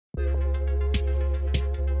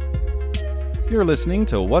You're listening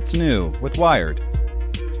to What's New with Wired.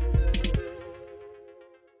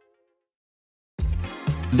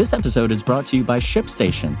 This episode is brought to you by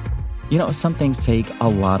ShipStation. You know, some things take a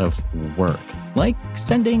lot of work, like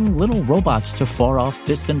sending little robots to far-off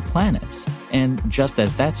distant planets. And just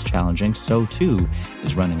as that's challenging, so too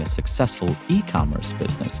is running a successful e-commerce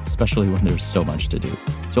business, especially when there's so much to do.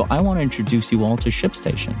 So I want to introduce you all to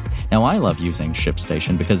ShipStation. Now, I love using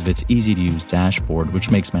ShipStation because of its easy-to-use dashboard,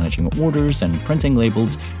 which makes managing orders and printing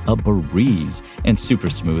labels a breeze and super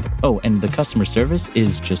smooth. Oh, and the customer service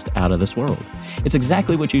is just out of this world. It's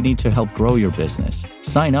exactly what you need to help grow your business.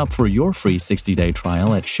 Sign up for your free 60-day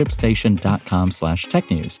trial at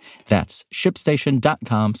shipstation.com/technews. That's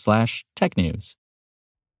shipstation.com/technews.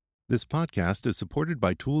 This podcast is supported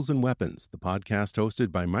by Tools and Weapons, the podcast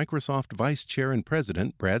hosted by Microsoft Vice Chair and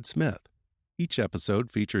President Brad Smith. Each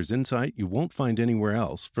episode features insight you won't find anywhere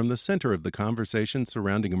else from the center of the conversation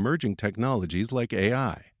surrounding emerging technologies like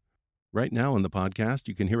AI. Right now on the podcast,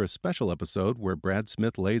 you can hear a special episode where Brad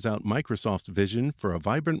Smith lays out Microsoft's vision for a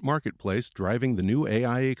vibrant marketplace driving the new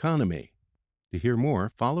AI economy. To hear more,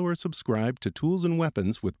 follow or subscribe to Tools and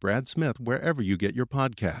Weapons with Brad Smith wherever you get your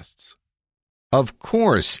podcasts. Of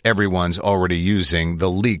course, everyone's already using the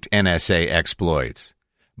leaked NSA exploits.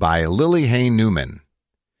 By Lily Hay Newman.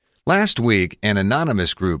 Last week, an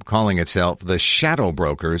anonymous group calling itself the Shadow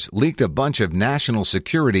Brokers leaked a bunch of National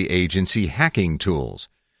Security Agency hacking tools.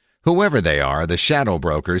 Whoever they are, the Shadow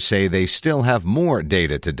Brokers say they still have more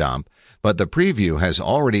data to dump, but the preview has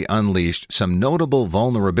already unleashed some notable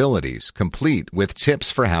vulnerabilities, complete with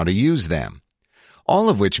tips for how to use them. All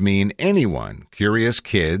of which mean anyone, curious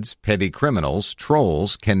kids, petty criminals,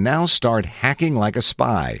 trolls, can now start hacking like a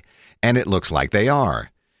spy, and it looks like they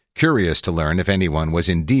are. Curious to learn if anyone was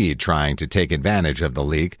indeed trying to take advantage of the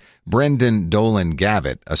leak, Brendan Dolan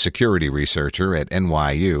Gavitt, a security researcher at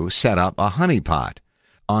NYU, set up a honeypot.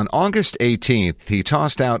 On August 18th, he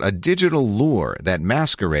tossed out a digital lure that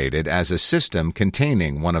masqueraded as a system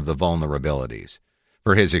containing one of the vulnerabilities.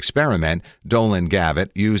 For his experiment, Dolan Gavitt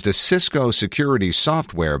used a Cisco security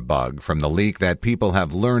software bug from the leak that people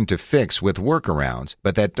have learned to fix with workarounds,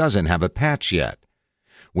 but that doesn't have a patch yet.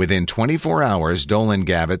 Within 24 hours, Dolan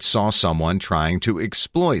Gavitt saw someone trying to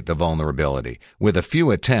exploit the vulnerability, with a few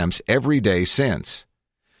attempts every day since.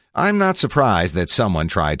 I'm not surprised that someone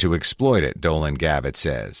tried to exploit it, Dolan Gavitt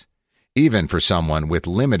says. Even for someone with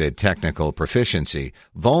limited technical proficiency,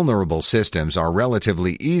 vulnerable systems are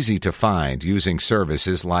relatively easy to find using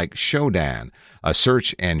services like Shodan, a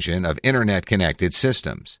search engine of Internet-connected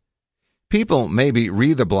systems. People maybe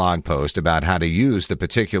read the blog post about how to use the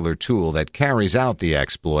particular tool that carries out the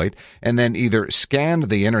exploit and then either scanned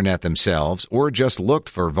the Internet themselves or just looked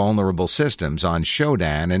for vulnerable systems on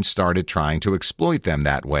Shodan and started trying to exploit them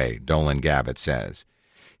that way, Dolan Gavitt says.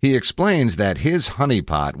 He explains that his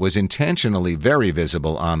honeypot was intentionally very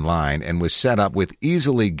visible online and was set up with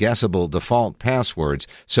easily guessable default passwords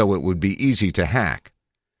so it would be easy to hack.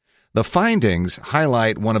 The findings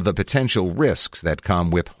highlight one of the potential risks that come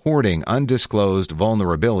with hoarding undisclosed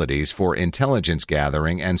vulnerabilities for intelligence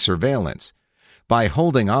gathering and surveillance. By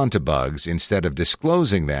holding on to bugs instead of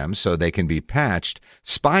disclosing them so they can be patched,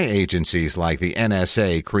 spy agencies like the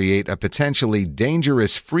NSA create a potentially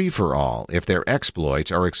dangerous free-for-all if their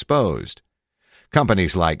exploits are exposed.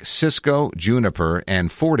 Companies like Cisco, Juniper, and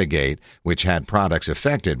FortiGate, which had products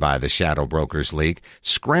affected by the Shadow Brokers leak,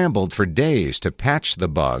 scrambled for days to patch the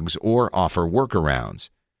bugs or offer workarounds.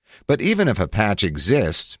 But even if a patch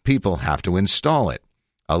exists, people have to install it.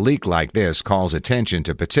 A leak like this calls attention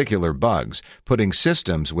to particular bugs, putting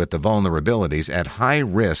systems with the vulnerabilities at high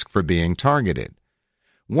risk for being targeted.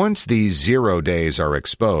 Once these 0 days are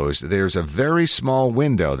exposed, there's a very small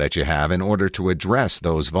window that you have in order to address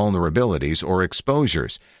those vulnerabilities or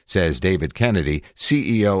exposures, says David Kennedy,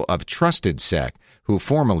 CEO of TrustedSec, who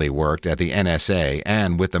formerly worked at the NSA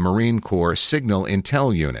and with the Marine Corps Signal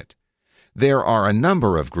Intel Unit. There are a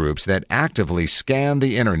number of groups that actively scan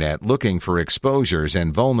the Internet looking for exposures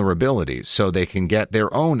and vulnerabilities so they can get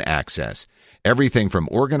their own access. Everything from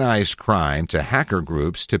organized crime to hacker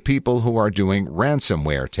groups to people who are doing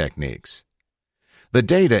ransomware techniques. The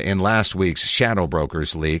data in last week's Shadow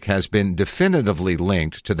Brokers leak has been definitively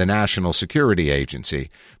linked to the National Security Agency,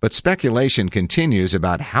 but speculation continues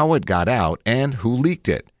about how it got out and who leaked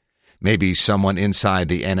it. Maybe someone inside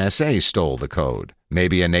the NSA stole the code.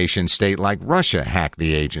 Maybe a nation-state like Russia hacked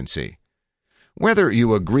the agency. Whether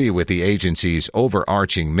you agree with the agency's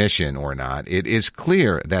overarching mission or not, it is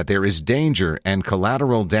clear that there is danger and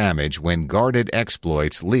collateral damage when guarded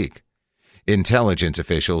exploits leak. Intelligence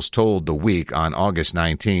officials told The Week on August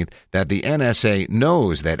 19th that the NSA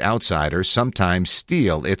knows that outsiders sometimes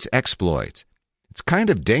steal its exploits. It's kind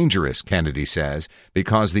of dangerous, Kennedy says,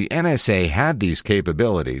 because the NSA had these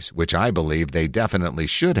capabilities, which I believe they definitely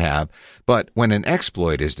should have, but when an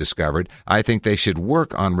exploit is discovered, I think they should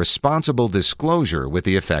work on responsible disclosure with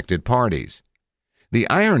the affected parties. The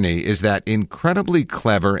irony is that incredibly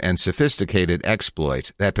clever and sophisticated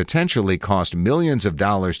exploits that potentially cost millions of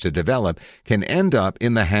dollars to develop can end up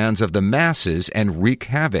in the hands of the masses and wreak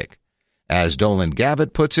havoc. As Dolan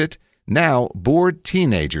Gavitt puts it, now bored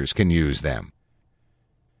teenagers can use them.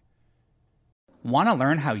 Want to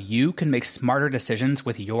learn how you can make smarter decisions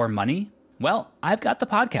with your money? Well, I've got the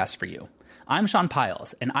podcast for you. I'm Sean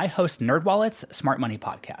Piles, and I host NerdWallet's Smart Money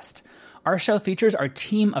Podcast. Our show features our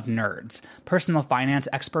team of nerds, personal finance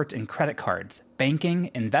experts in credit cards, banking,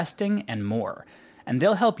 investing, and more. And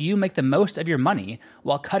they'll help you make the most of your money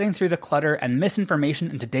while cutting through the clutter and misinformation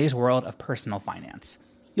in today's world of personal finance.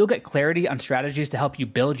 You'll get clarity on strategies to help you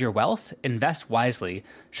build your wealth, invest wisely,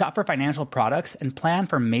 shop for financial products, and plan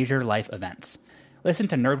for major life events. Listen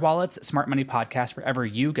to NerdWallet's Smart Money Podcast wherever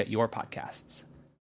you get your podcasts.